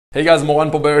Hey guys,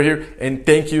 Mohan Pober here, and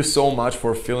thank you so much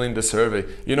for filling the survey.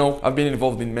 You know, I've been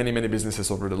involved in many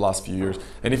businesses over the last few years,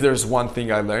 and if there's one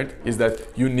thing I learned is that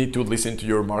you need to listen to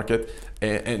your market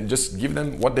and just give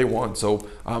them what they want. So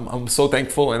I'm so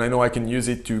thankful, and I know I can use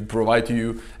it to provide to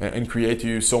you and create to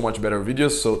you so much better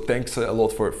videos. So thanks a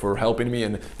lot for helping me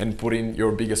and putting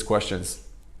your biggest questions.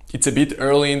 It's a bit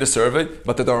early in the survey,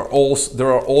 but there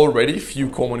are already few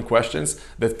common questions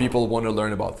that people want to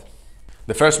learn about.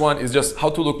 The first one is just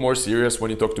how to look more serious when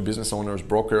you talk to business owners,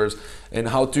 brokers, and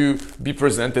how to be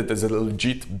presented as a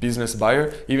legit business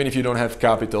buyer, even if you don't have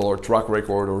capital or track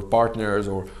record or partners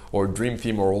or dream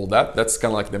team or all that. That's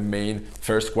kind of like the main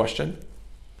first question.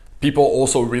 People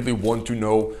also really want to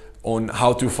know on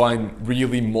how to find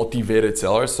really motivated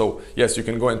sellers. So yes, you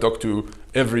can go and talk to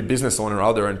every business owner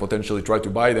out there and potentially try to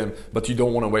buy them, but you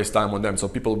don't want to waste time on them. So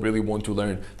people really want to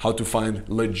learn how to find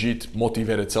legit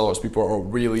motivated sellers. People are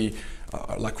really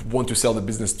want to sell the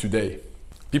business today.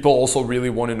 People also really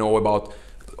want to know about,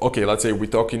 okay, let's say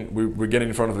we're getting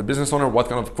in front of the business owner, what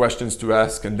kind of questions to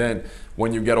ask, and then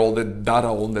when you get all the data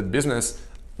on that business,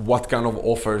 what kind of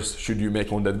offers should you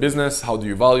make on that business? How do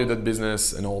you value that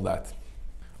business and all that?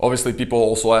 Obviously, people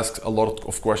also ask a lot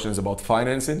of questions about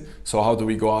financing. So how do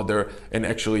we go out there and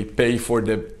actually pay for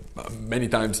the many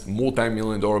times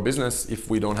multi-million-dollar business if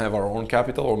we don't have our own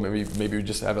capital, or maybe we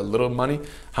just have a little money?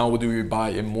 How do we buy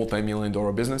a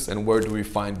multi-million-dollar business, and where do we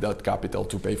find that capital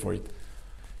to pay for it?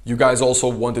 You guys also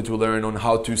wanted to learn on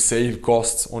how to save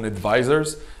costs on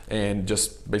advisors and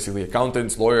just basically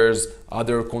accountants, lawyers,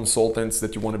 other consultants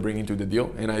that you want to bring into the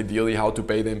deal, and ideally how to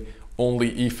pay them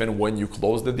only if and when you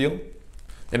close the deal.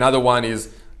 Another one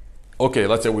is, okay,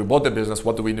 let's say we bought the business,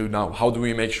 what do we do now? How do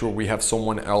we make sure we have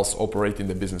someone else operating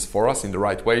the business for us in the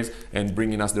right ways and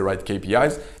bringing us the right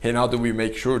KPIs? And how do we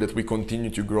make sure that we continue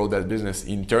to grow that business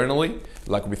internally,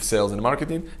 like with sales and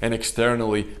marketing, and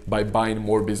externally by buying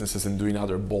more businesses and doing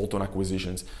other bolt-on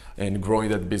acquisitions and growing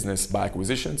that business by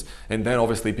acquisitions? And then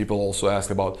obviously people also ask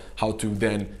about how to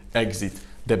then exit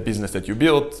the business that you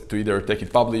built, to either take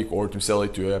it public or to sell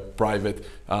it to a private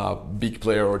big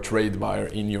player or trade buyer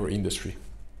in your industry.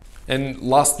 And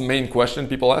last main question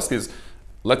people ask is,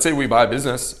 let's say we buy a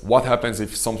business, what happens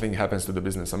if something happens to the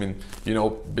business? I mean, you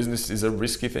know, business is a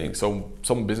risky thing. So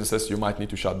some businesses you might need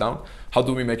to shut down. How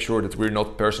do we make sure that we're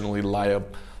not personally liable?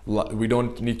 We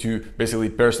don't need to basically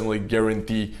personally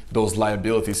guarantee those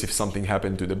liabilities if something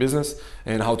happened to the business,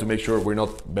 and how to make sure we're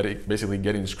not basically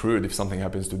getting screwed if something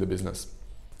happens to the business.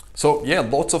 So yeah,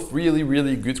 lots of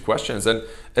really good questions, and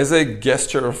as a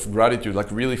gesture of gratitude, like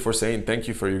really for saying thank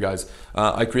you for you guys,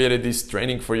 I created this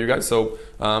training for you guys. So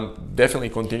definitely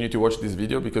continue to watch this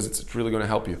video because it's really going to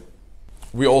help you.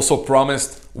 We also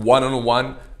promised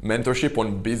one-on-one mentorship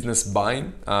on business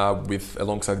buying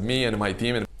alongside me and my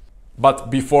team.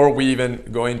 But before we even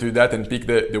go into that and pick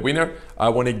the winner, I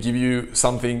want to give you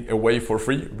something away for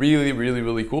free.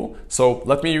 Really cool. So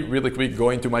let me really quick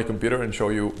go into my computer and show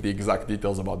you the exact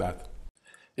details about that.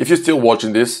 If you're still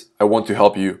watching this, I want to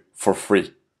help you for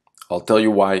free. I'll tell you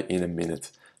why in a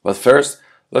minute. But first,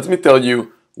 let me tell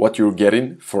you what you're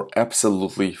getting for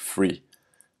absolutely free.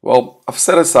 Well, I've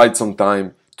set aside some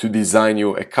time to design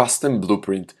you a custom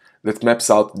blueprint that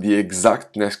maps out the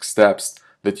exact next steps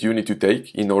that you need to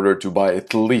take in order to buy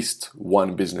at least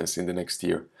one business in the next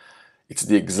year. It's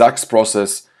the exact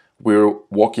process we're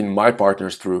walking my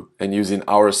partners through and using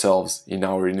ourselves in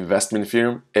our investment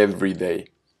firm every day.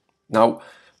 Now,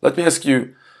 let me ask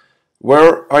you,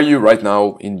 where are you right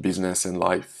now in business and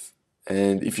life?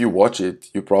 And if you watch it,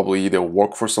 you probably either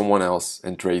work for someone else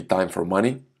and trade time for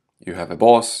money, you have a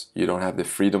boss, you don't have the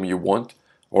freedom you want,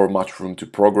 or much room to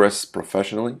progress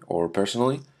professionally or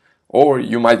personally, or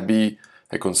you might be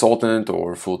a consultant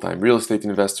or full-time real estate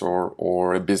investor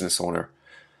or a business owner.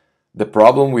 The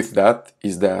problem with that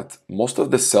is that most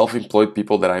of the self-employed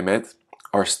people that I met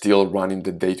are still running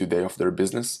the day-to-day of their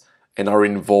business and are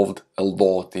involved a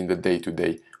lot in the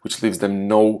day-to-day, which leaves them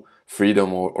no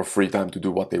freedom or free time to do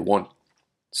what they want.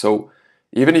 So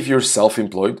even if you're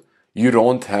self-employed, you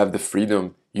don't have the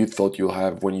freedom you thought you'll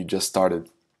have when you just started.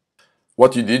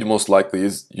 What you did most likely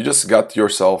is you just got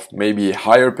yourself maybe a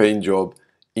higher paying job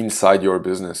inside your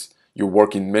business. You're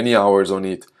working many hours on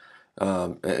it,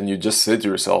 and you just say to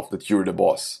yourself that you're the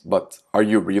boss. But are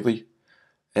you really?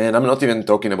 And I'm not even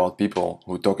talking about people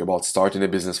who talk about starting a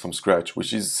business from scratch,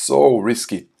 which is so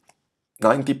risky.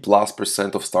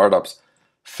 90+% of startups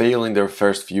fail in their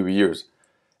first few years.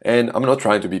 And I'm not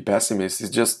trying to be pessimist, it's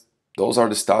just those are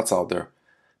the stats out there.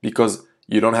 Because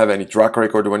you don't have any track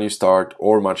record when you start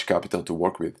or much capital to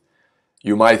work with.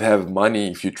 You might have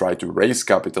money if you try to raise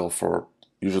capital for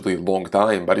usually a long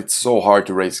time, but it's so hard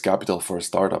to raise capital for a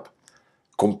startup.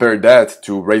 Compare that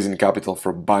to raising capital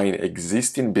for buying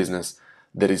existing business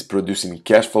that is producing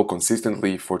cash flow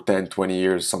consistently for 10, 20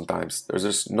 years sometimes. There's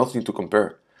just nothing to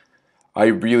compare. I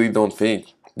really don't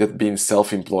think that being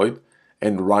self-employed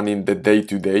and running the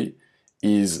day-to-day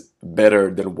is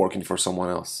better than working for someone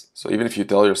else. So even if you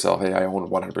tell yourself, hey, I own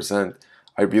 100%,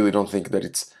 I really don't think that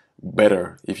it's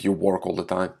better if you work all the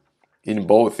time. In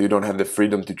both, you don't have the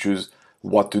freedom to choose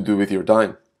what to do with your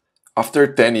time. After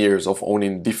 10 years of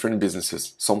owning different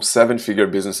businesses, some 7-figure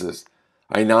businesses,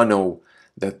 I now know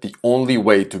that the only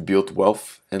way to build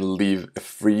wealth and live a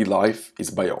free life is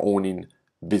by owning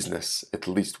business, at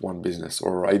least one business,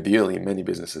 or ideally many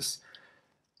businesses.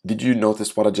 Did you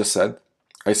notice what I just said?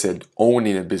 I said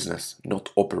owning a business, not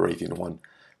operating one.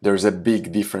 There's a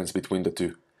big difference between the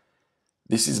two.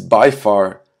 This is by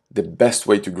far the best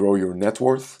way to grow your net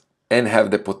worth and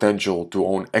have the potential to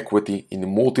own equity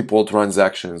in multiple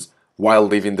transactions while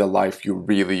living the life you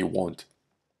really want.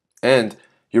 And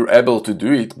you're able to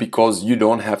do it because you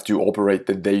don't have to operate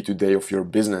the day-to-day of your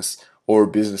business or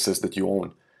businesses that you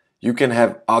own. You can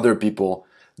have other people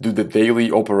do the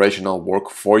daily operational work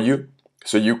for you,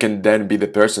 so you can then be the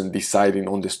person deciding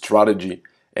on the strategy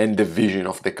and the vision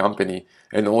of the company,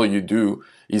 and all you do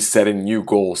is setting new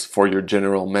goals for your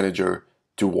general manager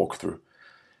to walk through.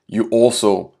 You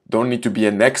also don't need to be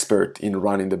an expert in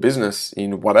running the business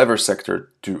in whatever sector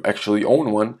to actually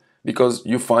own one, because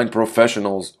you find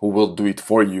professionals who will do it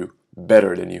for you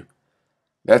better than you.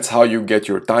 That's how you get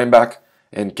your time back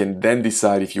and can then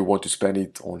decide if you want to spend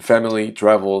it on family,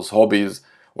 travels, hobbies,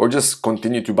 or just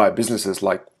continue to buy businesses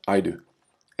like I do.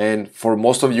 And for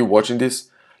most of you watching this,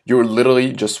 you're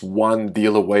literally just one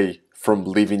deal away from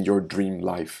living your dream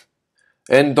life.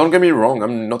 And don't get me wrong,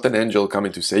 I'm not an angel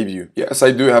coming to save you. Yes,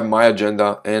 I do have my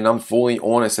agenda and I'm fully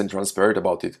honest and transparent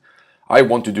about it. I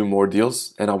want to do more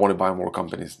deals and I want to buy more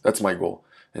companies. That's my goal.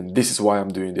 And this is why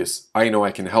I'm doing this. I know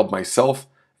I can help myself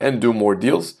and do more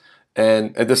deals.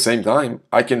 And at the same time,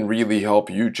 I can really help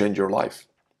you change your life.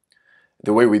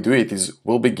 The way we do it is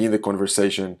we'll begin the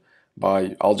conversation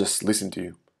by I'll just listen to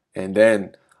you. And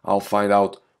then I'll find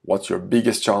out what's your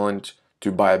biggest challenge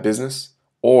to buy a business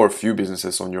or a few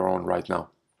businesses on your own right now.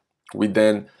 We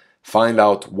then find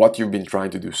out what you've been trying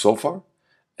to do so far,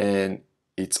 and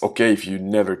it's okay if you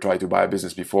never tried to buy a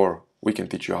business before. We can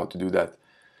teach you how to do that.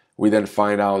 We then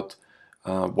find out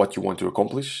what you want to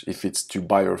accomplish, if it's to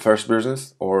buy your first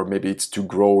business, or maybe it's to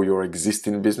grow your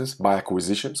existing business by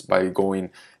acquisitions, by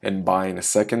going and buying a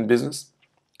second business.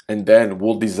 And then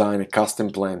we'll design a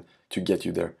custom plan to get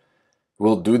you there.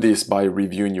 We'll do this by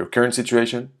reviewing your current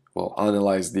situation. We'll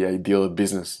analyze the ideal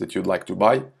business that you'd like to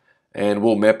buy, and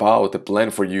we'll map out a plan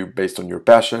for you based on your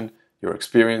passion, your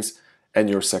experience, and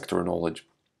your sector knowledge.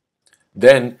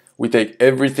 Then we take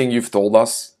everything you've told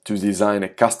us to design a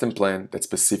custom plan that's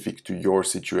specific to your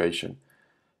situation.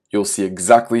 You'll see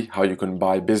exactly how you can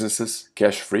buy businesses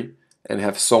cash-free and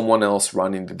have someone else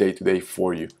running the day-to-day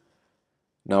for you.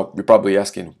 Now, you're probably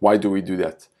asking, why do we do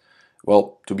that?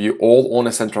 Well, to be all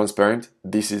honest and transparent,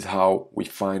 this is how we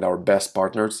find our best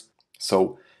partners.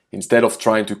 So instead of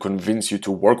trying to convince you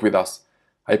to work with us,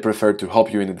 I prefer to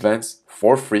help you in advance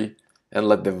for free and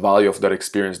let the value of that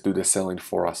experience do the selling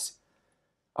for us.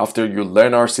 After you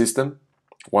learn our system,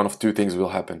 one of two things will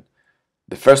happen.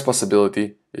 The first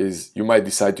possibility is you might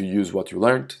decide to use what you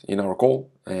learned in our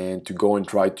call and to go and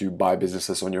try to buy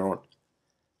businesses on your own.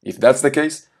 If that's the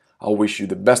case, I'll wish you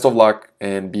the best of luck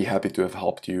and be happy to have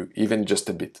helped you even just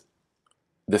a bit.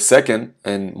 The second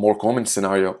and more common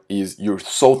scenario is you're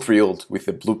so thrilled with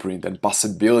the blueprint and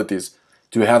possibilities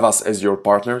to have us as your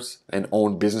partners and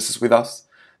own businesses with us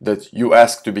that you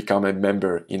ask to become a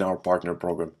member in our partner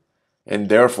program, and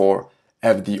therefore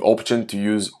have the option to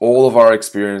use all of our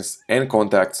experience and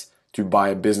contacts to buy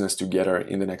a business together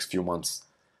in the next few months.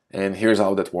 And here's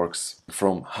how that works.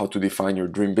 From how to define your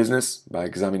dream business by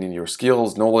examining your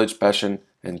skills, knowledge, passion,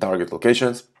 and target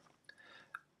locations,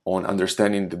 on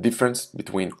understanding the difference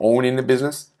between owning a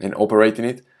business and operating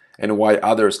it, and why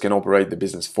others can operate the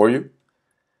business for you,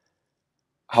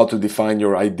 how to define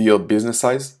your ideal business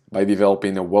size by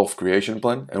developing a wealth creation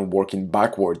plan and working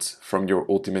backwards from your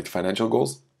ultimate financial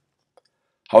goals,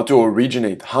 how to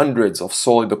originate hundreds of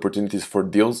solid opportunities for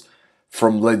deals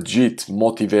from legit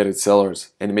motivated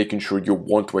sellers and making sure you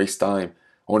won't waste time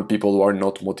on people who are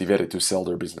not motivated to sell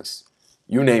their business.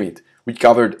 You name it, we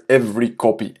covered every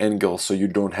copy angle so you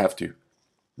don't have to.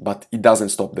 But it doesn't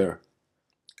stop there.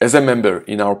 As a member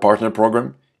in our partner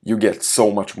program, you get so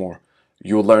much more.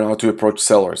 You'll learn how to approach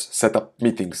sellers, set up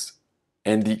meetings,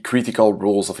 and the critical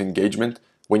rules of engagement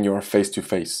when you are face to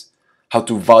face. How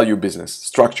to value business,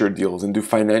 structure deals, and do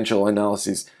financial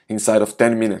analysis inside of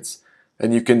 10 minutes.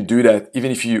 And you can do that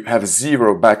even if you have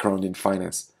zero background in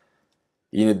finance.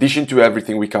 In addition to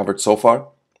everything we covered so far,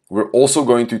 we're also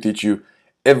going to teach you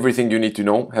everything you need to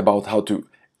know about how to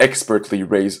expertly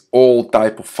raise all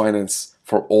type of finance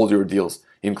for all your deals,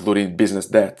 including business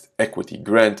debt, equity,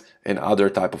 grant, and other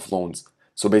type of loans.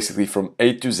 So basically from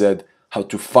A to Z, how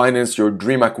to finance your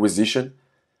dream acquisition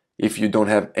if you don't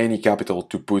have any capital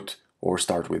to put or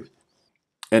start with.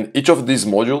 And each of these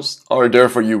modules are there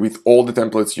for you with all the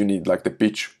templates you need, like the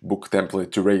pitch book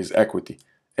template to raise equity,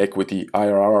 equity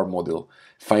IRR model,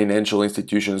 financial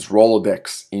institutions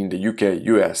Rolodex in the UK,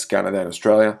 US, Canada, and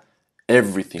Australia.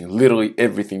 Everything, literally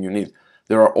everything you need.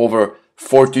 There are over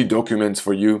 40 documents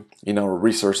for you in our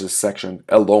resources section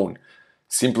alone.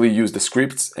 Simply use the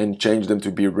scripts and change them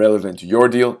to be relevant to your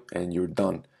deal and you're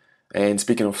done. And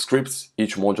speaking of scripts,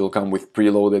 each module comes with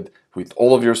preloaded with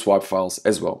all of your swap files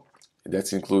as well.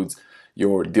 That includes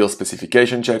your deal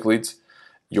specification checklists,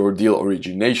 your deal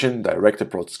origination direct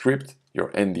approach script, your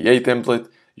NDA template,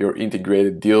 your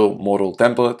integrated deal model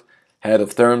template, head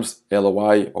of terms,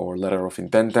 LOI or letter of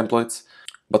intent templates.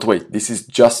 But wait, this is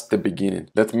just the beginning.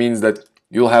 That means that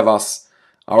you'll have us,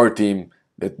 our team,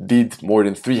 that did more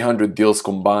than 300 deals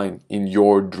combined in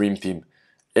your dream team.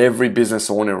 Every business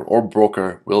owner or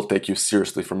broker will take you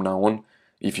seriously from now on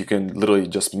if you can literally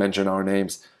just mention our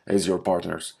names as your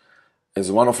partners. As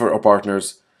one of our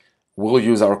partners, we'll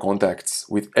use our contacts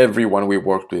with everyone we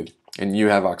worked with, and you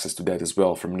have access to that as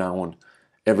well from now on.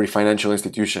 Every financial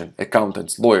institution,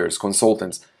 accountants, lawyers,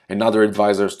 consultants, and other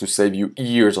advisors to save you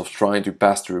years of trying to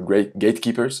pass through great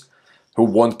gatekeepers who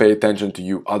won't pay attention to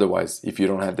you otherwise if you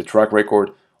don't have the track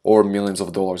record or millions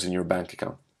of dollars in your bank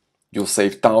account. You'll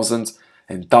save thousands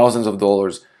and thousands of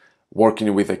dollars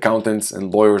working with accountants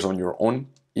and lawyers on your own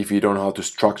if you don't know how to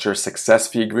structure success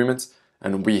fee agreements,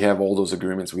 and we have all those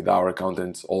agreements with our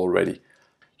accountants already.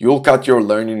 You'll cut your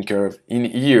learning curve in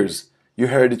years. You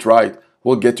heard it right.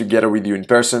 We'll get together with you in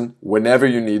person whenever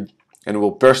you need, and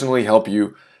we'll personally help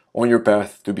you on your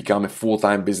path to become a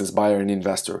full-time business buyer and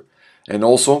investor. And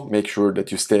also make sure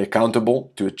that you stay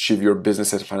accountable to achieve your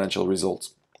business and financial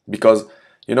results. Because,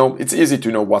 it's easy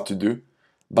to know what to do,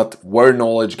 but where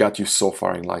knowledge got you so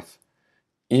far in life?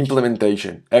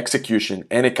 Implementation, execution,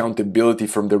 and accountability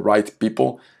from the right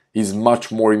people is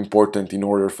much more important in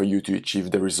order for you to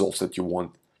achieve the results that you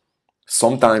want.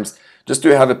 Sometimes, just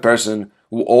to have a person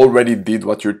who already did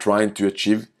what you're trying to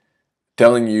achieve,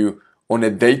 telling you on a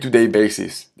day-to-day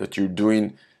basis that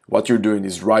what you're doing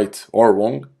is right or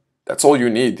wrong, that's all you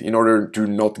need in order to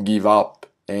not give up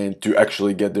and to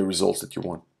actually get the results that you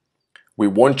want. We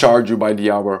won't charge you by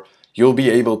the hour. You'll be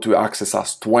able to access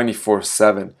us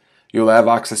 24/7. You'll have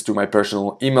access to my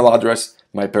personal email address,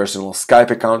 my personal Skype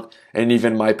account, and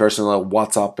even my personal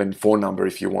WhatsApp and phone number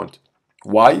if you want.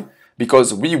 Why?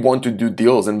 Because we want to do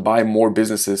deals and buy more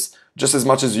businesses just as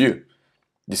much as you.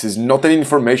 This is not an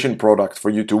information product for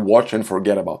you to watch and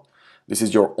forget about. This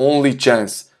is your only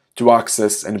chance to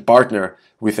access and partner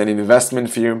with an investment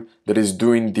firm that is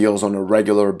doing deals on a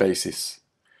regular basis.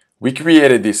 We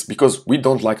created this because we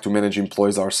don't like to manage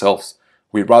employees ourselves.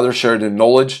 We'd rather share the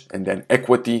knowledge and then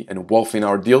equity and wealth in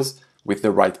our deals with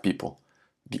the right people.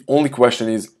 The only question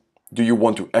is, do you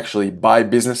want to actually buy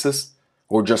businesses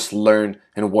or just learn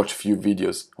and watch a few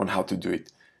videos on how to do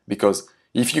it? Because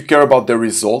if you care about the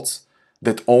results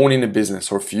that owning a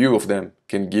business or few of them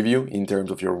can give you in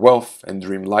terms of your wealth and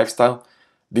dream lifestyle,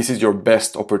 this is your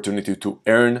best opportunity to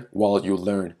earn while you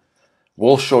learn.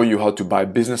 We'll show you how to buy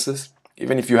businesses,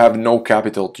 even if you have no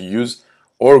capital to use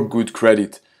or good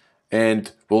credit,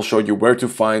 and we'll show you where to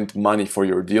find money for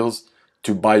your deals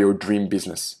to buy your dream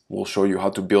business. We'll show you how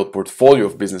to build portfolio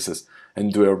of businesses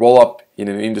and do a roll-up in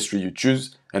an industry you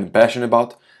choose and passionate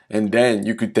about, and then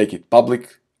you could take it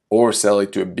public or sell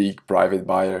it to a big private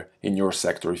buyer in your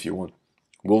sector if you want.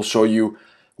 We'll show you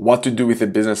what to do with a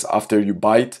business after you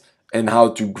buy it and how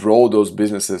to grow those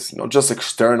businesses, not just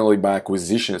externally by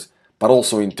acquisitions, but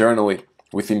also internally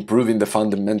with improving the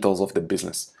fundamentals of the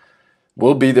business.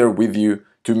 We'll be there with you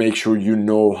to make sure you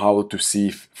know how to see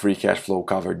free cash flow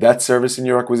cover debt service in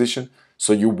your acquisition,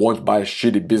 so you won't buy a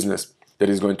shitty business that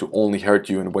is going to only hurt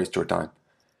you and waste your time.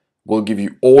 We'll give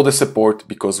you all the support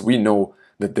because we know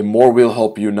that the more we'll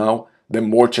help you now, the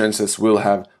more chances we'll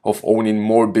have of owning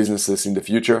more businesses in the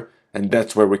future, and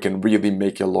that's where we can really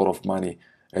make a lot of money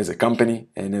as a company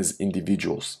and as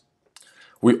individuals.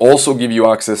 We also give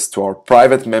you access to our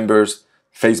private members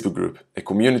Facebook group, a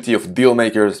community of deal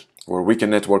makers where we can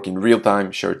network in real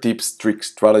time, share tips,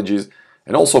 tricks, strategies,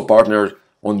 and also partner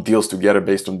on deals together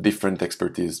based on different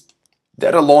expertise.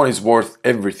 That alone is worth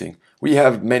everything. We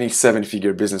have many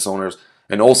seven-figure business owners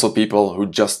and also people who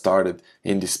just started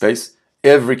in this space,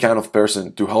 every kind of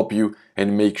person to help you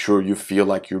and make sure you feel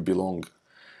like you belong.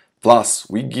 Plus,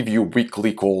 we give you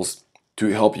weekly calls to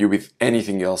help you with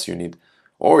anything else you need,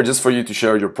 or just for you to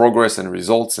share your progress and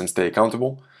results and stay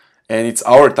accountable. And it's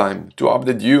our time to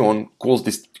update you on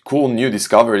cool new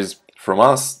discoveries from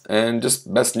us and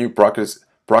just best new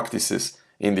practices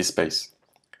in this space.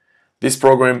 This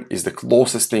program is the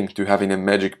closest thing to having a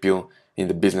magic pill in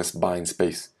the business buying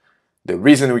space. The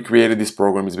reason we created this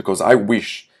program is because I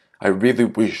really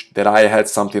wish that I had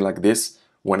something like this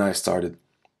when I started.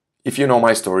 If you know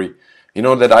my story, you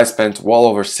know that I spent well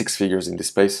over 6 figures in this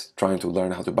space trying to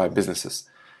learn how to buy businesses.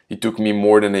 It took me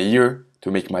more than a year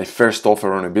to make my first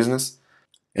offer on a business,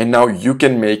 and now you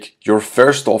can make your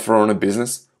first offer on a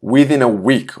business within a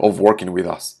week of working with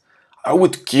us. I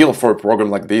would kill for a program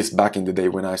like this back in the day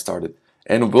when I started,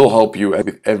 and we'll help you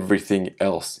with everything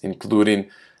else, including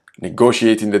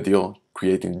negotiating the deal,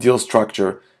 creating deal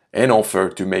structure and offer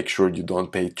to make sure you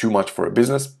don't pay too much for a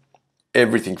business,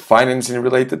 everything financing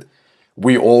related.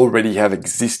 We already have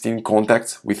existing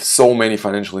contacts with so many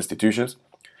financial institutions.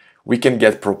 We can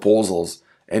get proposals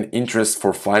and interest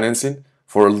for financing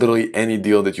for literally any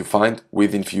deal that you find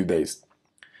within few days.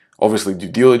 Obviously, due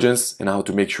diligence and how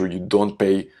to make sure you don't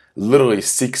pay literally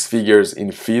 6 figures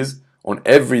in fees on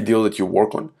every deal that you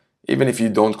work on, even if you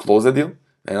don't close a deal.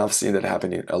 And I've seen that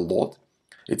happening a lot.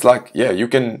 It's like, yeah, you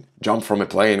can jump from a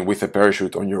plane with a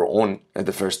parachute on your own at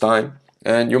the first time,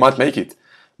 and you might make it.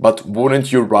 But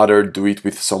wouldn't you rather do it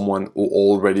with someone who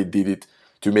already did it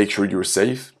to make sure you're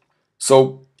safe?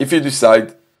 So if you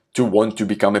decide to want to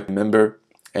become a member,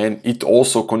 and it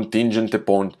also contingent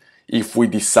upon if we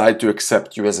decide to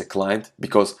accept you as a client,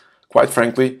 because quite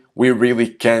frankly, we really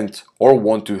can't or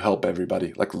want to help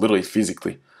everybody, like literally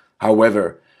physically.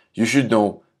 However, you should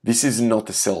know this is not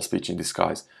a sales pitch in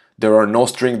disguise. There are no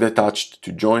strings attached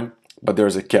to join, but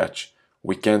there's a catch.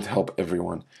 We can't help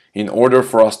everyone. In order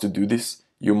for us to do this,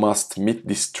 you must meet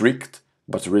the strict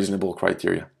but reasonable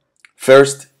criteria.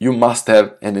 First, you must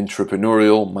have an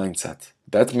entrepreneurial mindset.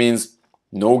 That means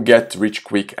no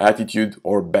get-rich-quick attitude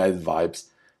or bad vibes.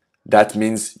 That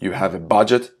means you have a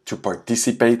budget to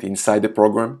participate inside the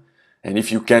program, and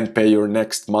if you can't pay your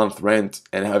next month rent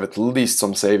and have at least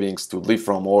some savings to live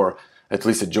from or at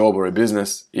least a job or a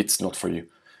business, it's not for you.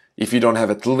 If you don't have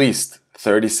at least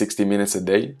 30-60 minutes a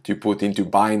day to put into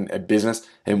buying a business,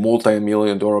 a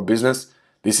multi-million-dollar business,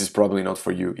 this is probably not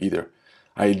for you either.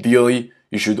 Ideally,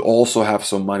 you should also have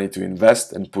some money to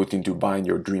invest and put into buying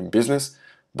your dream business,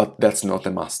 but that's not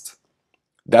a must.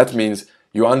 That means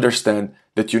you understand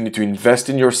that you need to invest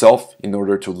in yourself in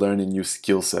order to learn a new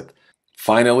skill set.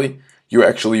 Finally, you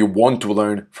actually want to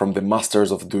learn from the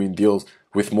masters of doing deals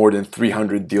with more than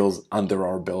 300 deals under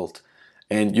our belt.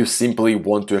 And you simply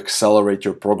want to accelerate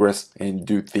your progress and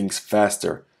do things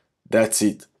faster. That's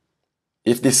it.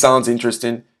 If this sounds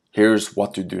interesting, here's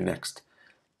what to do next.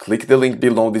 Click the link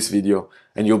below this video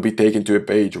and you'll be taken to a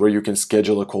page where you can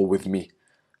schedule a call with me.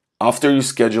 After you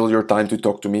schedule your time to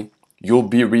talk to me, you'll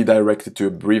be redirected to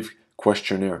a brief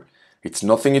questionnaire. It's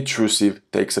nothing intrusive,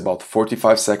 takes about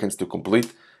 45 seconds to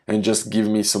complete, and just give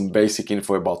me some basic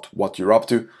info about what you're up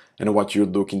to and what you're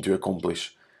looking to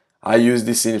accomplish. I use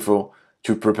this info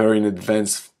to prepare in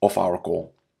advance of our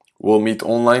call. We'll meet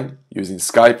online using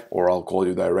Skype, or I'll call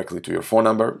you directly to your phone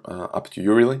number, up to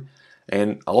you really,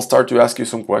 and I'll start to ask you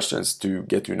some questions to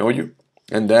get to know you,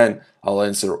 and then I'll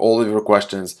answer all of your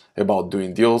questions about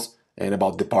doing deals and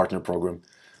about the partner program.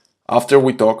 After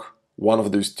we talk, one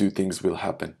of those two things will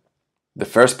happen. The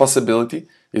first possibility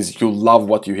is you'll love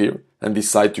what you hear and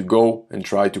decide to go and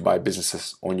try to buy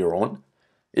businesses on your own.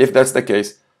 If that's the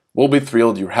case, we'll be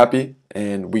thrilled you're happy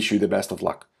and wish you the best of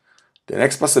luck. The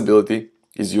next possibility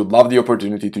is you'd love the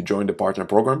opportunity to join the partner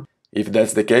program. If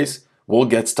that's the case, we'll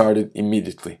get started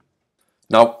immediately.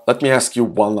 Now, let me ask you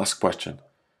one last question.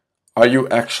 Are you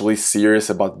actually serious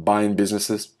about buying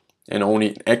businesses and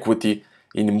owning equity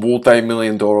in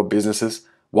multi-million-dollar businesses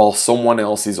while someone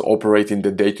else is operating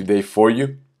the day-to-day for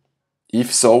you?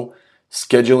 If so,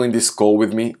 scheduling this call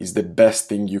with me is the best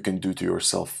thing you can do to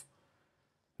yourself.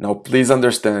 Now, please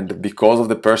understand that because of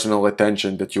the personal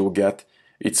attention that you'll get,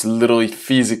 it's literally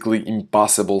physically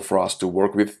impossible for us to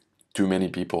work with too many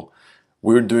people.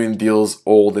 We're doing deals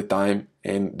all the time,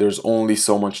 and there's only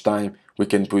so much time we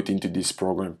can put into this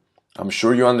program. I'm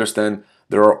sure you understand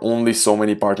there are only so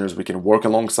many partners we can work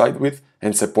alongside with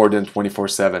and support them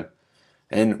 24/7.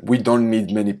 And we don't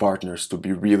need many partners, to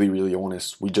be really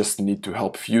honest. We just need to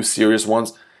help few serious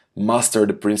ones master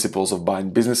the principles of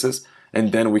buying businesses,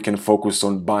 and then we can focus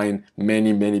on buying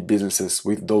many businesses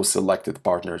with those selected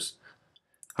partners.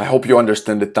 I hope you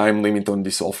understand the time limit on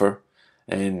this offer,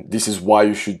 And this is why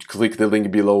you should click the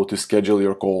link below to schedule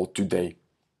your call today.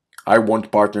 I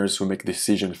want partners who make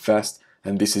decisions fast,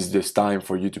 and this is this time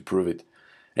for you to prove it.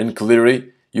 And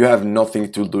clearly, you have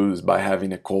nothing to lose by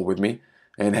having a call with me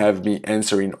and have me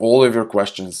answering all of your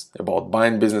questions about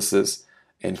buying businesses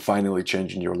and finally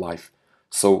changing your life.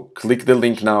 So click the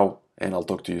link now, and I'll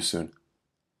talk to you soon.